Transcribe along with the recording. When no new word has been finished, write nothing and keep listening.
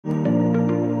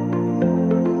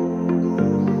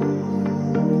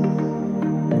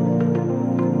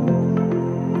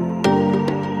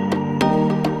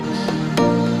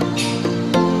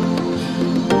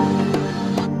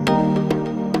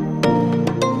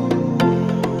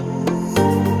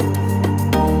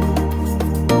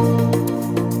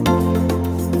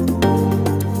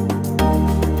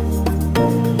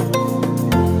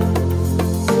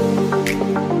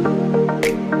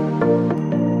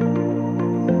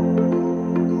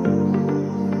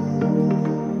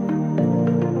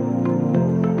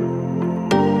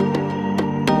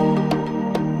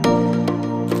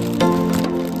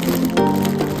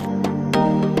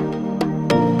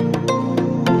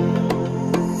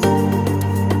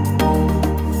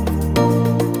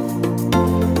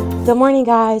Good morning,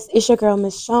 guys. It's your girl,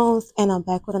 Miss Jones, and I'm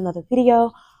back with another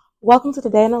video. Welcome to the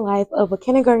day in the life of a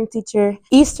kindergarten teacher,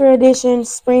 Easter edition,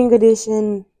 spring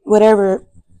edition, whatever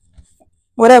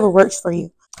works for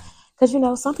you. Because,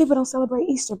 some people don't celebrate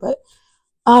Easter, but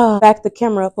back the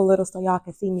camera up a little so y'all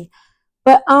can see me.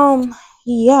 But,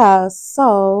 yeah,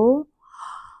 so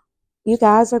you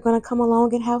guys are going to come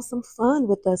along and have some fun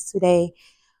with us today.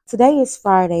 Today is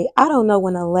Friday. I don't know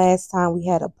when the last time we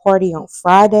had a party on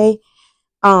Friday.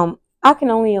 I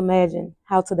can only imagine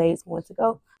how today is going to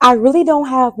go. I really don't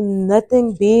have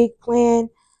nothing big planned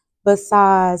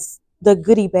besides the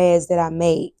goodie bags that I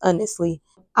made, honestly.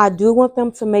 I do want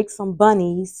them to make some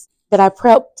bunnies that I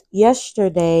prepped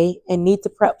yesterday and need to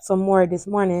prep some more this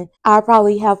morning. I'll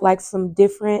probably have like some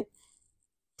different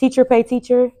teacher pay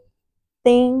teacher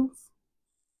things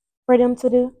for them to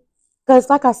do. Because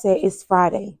like I said, it's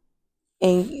Friday.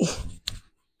 And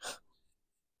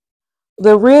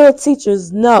the real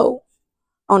teachers know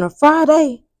on a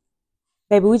Friday,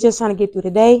 baby, we just trying to get through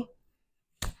the day,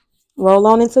 roll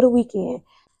on into the weekend.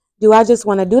 Do I just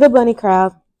want to do the bunny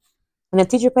craft and the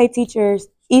teacher pay teachers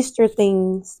Easter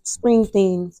things, spring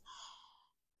things,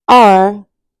 or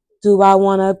do I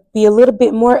want to be a little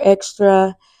bit more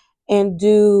extra and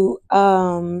do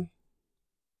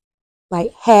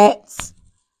like hats?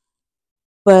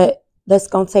 But that's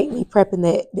gonna take me prepping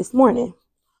that this morning.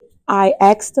 I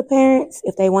asked the parents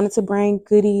if they wanted to bring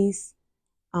goodies.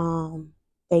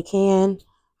 They can.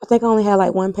 I think I only had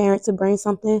like one parent to bring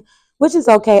something, which is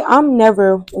okay. I'm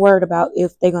never worried about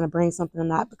if they're gonna bring something or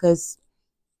not because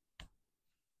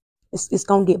it's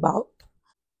gonna get bought.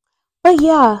 But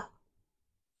yeah,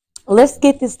 let's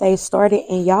get this day started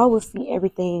and y'all will see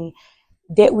everything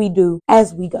that we do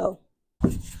as we go.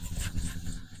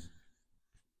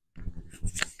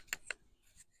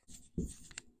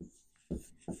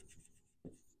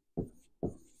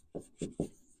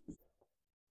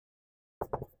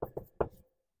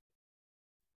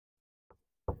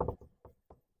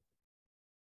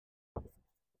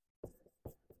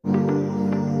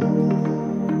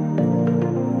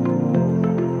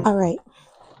 All right,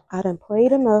 I done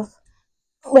played enough.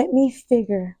 Let me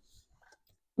figure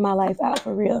my life out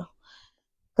for real.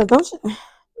 Cause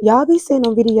y'all be seeing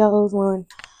them videos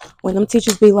when them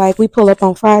teachers be like, we pull up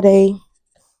on Friday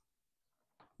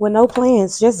with no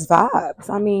plans, just vibes.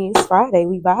 I mean, it's Friday,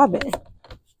 we vibing.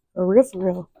 For real, for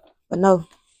real. But no.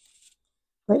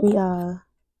 Let me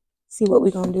see what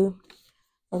we're gonna do.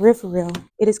 For real, for real.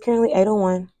 It is currently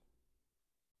 8:01.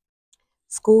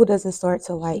 School doesn't start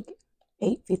till like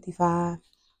 8:55.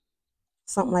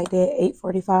 Something like that,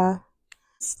 8:45.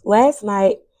 Last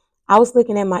night, I was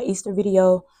looking at my Easter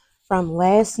video from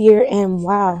last year, and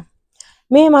wow,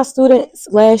 me and my students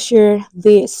last year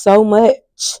did so much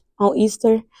on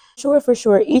Easter. Sure, for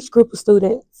sure, each group of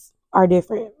students are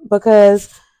different because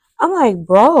I'm like,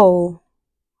 bro,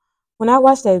 when I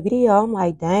watched that video, I'm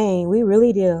like, dang, we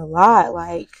really did a lot.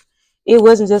 Like, it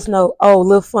wasn't just no,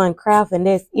 little fun craft and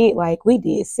that's it. Like, we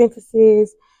did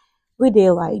synthesis, we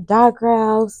did like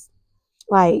digraphs,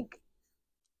 like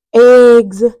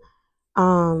eggs,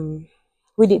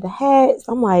 we did the hats.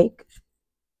 I'm like,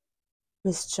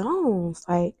 Miss Jones,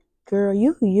 like, girl,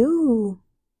 you,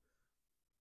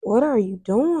 what are you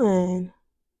doing?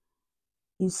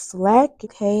 You slack.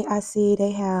 Okay, I see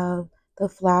they have the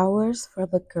flowers for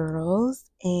the girls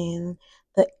and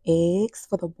the eggs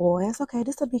for the boys. Okay,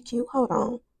 this will be cute. Hold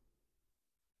on.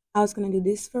 I was going to do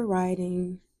this for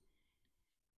writing,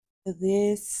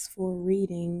 this for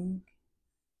reading,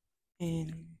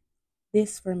 and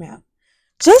this for math.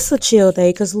 Just a chill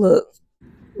day, because look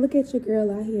at your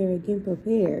girl out here getting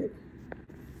prepared.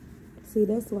 See,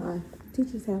 that's why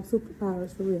teachers have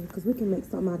superpowers for real, because we can make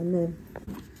something out of none.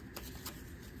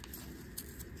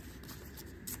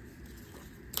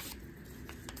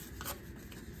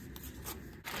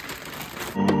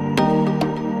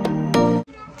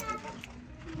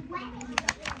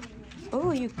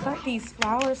 Oh, you cut these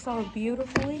flowers so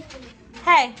beautifully.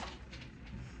 Hey.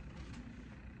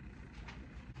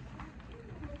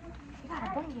 You gotta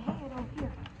bring your hand over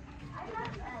here.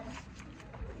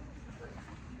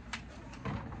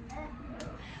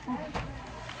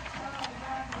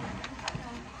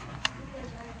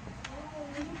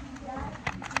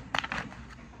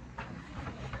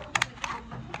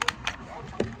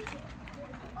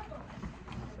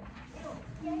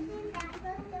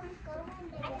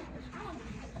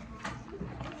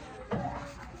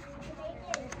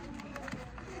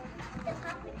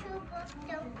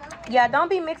 Yeah, don't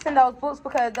be mixing those books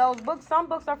because some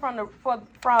books are for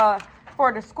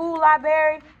the school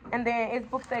library, and then it's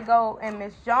books that go in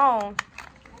Miss Jones,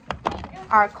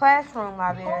 our classroom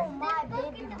library. Oh my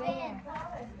baby bear.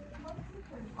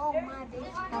 Oh my baby.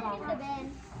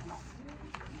 Ben.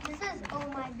 This is oh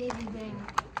my baby Ben.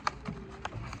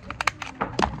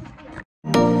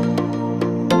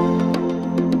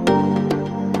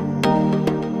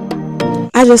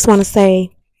 I just want to say,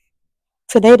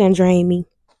 today done drained me,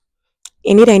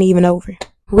 and it ain't even over.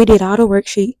 We did all the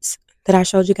worksheets that I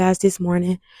showed you guys this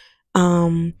morning.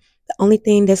 The only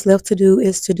thing that's left to do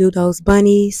is to do those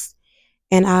bunnies,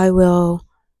 and I will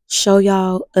show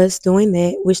y'all us doing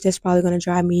that, which that's probably going to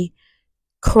drive me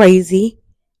crazy.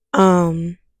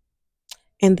 And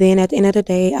then at the end of the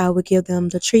day, I would give them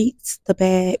the treats, the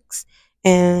bags,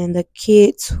 and the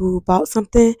kids who bought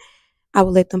something, I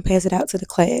would let them pass it out to the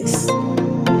class.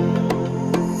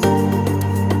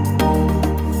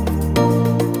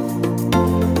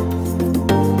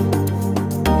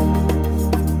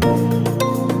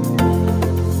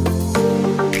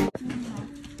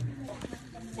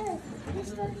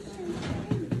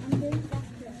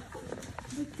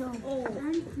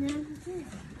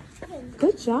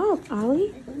 Good job,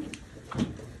 Ollie.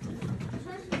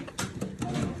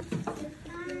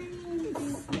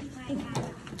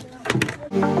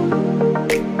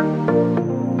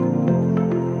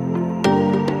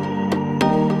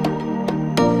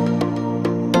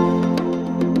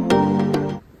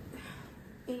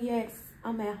 And yes,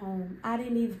 I'm at home. I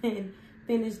didn't even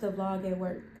finish the vlog at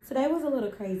work. Today was a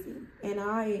little crazy, and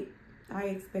I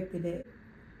expected it.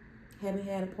 Haven't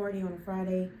had a party on a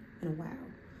Friday in a while.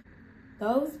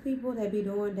 Those people that be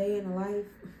doing day in the life,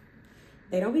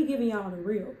 they don't be giving y'all the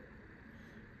real.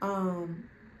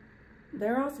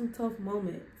 There are some tough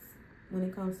moments when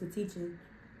it comes to teaching,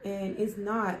 and it's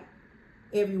not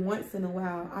every once in a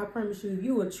while. I promise you, if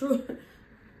you are true,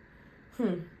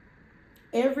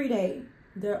 every day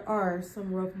there are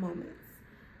some rough moments.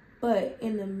 But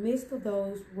in the midst of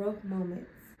those rough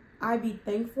moments, I be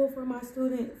thankful for my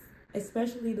students,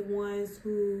 especially the ones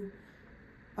who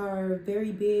are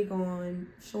very big on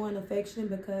showing affection,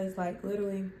 because like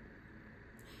literally,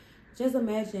 just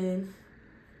imagine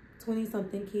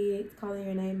 20-something kids calling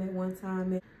your name at one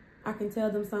time, and I can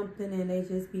tell them something and they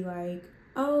just be like,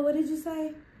 oh, what did you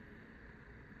say?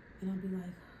 And I'll be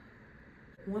like,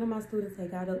 one of my students had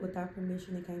got up without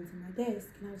permission and came to my desk,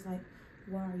 and I was like,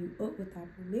 why are you up without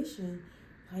permission?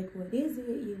 Like, what is it?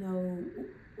 You know,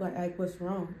 like what's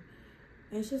wrong?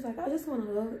 And she's like, I just want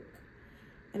to look.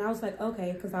 And I was like,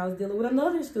 okay, because I was dealing with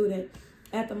another student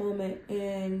at the moment,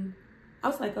 and I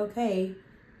was like, okay,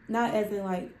 not as in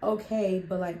like, okay,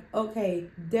 but like, okay,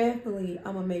 definitely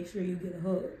I'm gonna make sure you get a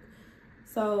hug.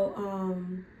 So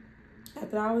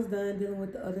after I was done dealing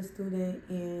with the other student,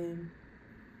 and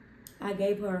I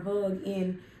gave her a hug,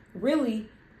 and really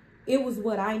it was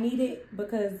what I needed,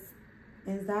 because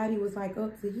anxiety was like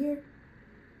up to here.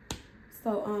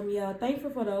 So yeah,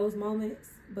 thankful for those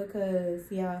moments,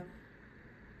 because yeah,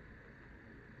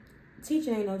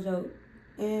 teaching ain't no joke.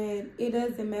 And it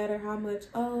doesn't matter how much,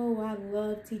 oh, I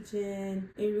love teaching,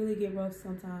 it really get rough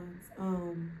sometimes.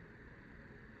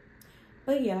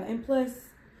 But yeah, and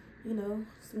plus, you know,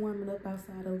 it's warming up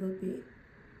outside a little bit,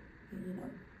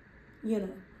 you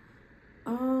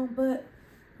know. But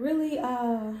really,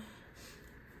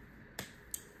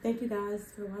 thank you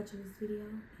guys for watching this video,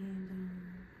 and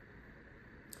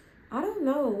I don't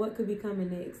know what could be coming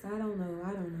next. I don't know.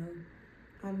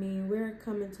 I mean, we're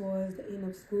coming towards the end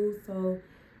of school, so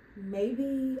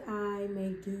maybe I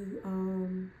may do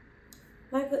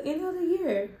like an end of the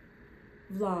year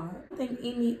vlog. I don't think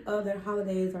any other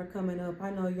holidays are coming up.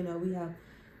 I know, you know, we have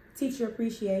Teacher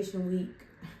Appreciation Week,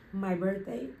 my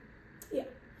birthday. Yeah.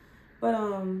 But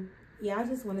yeah, I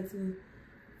just wanted to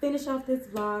finish off this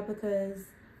vlog, because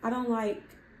I don't like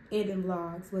ending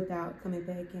vlogs without coming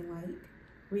back and like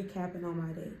recapping on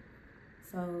my day.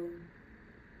 So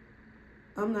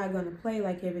I'm not gonna play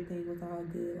like everything was all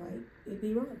good. Like, it'd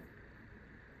be rough.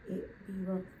 It'd be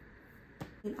rough.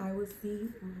 And I will see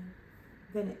you on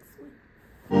the next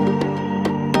one.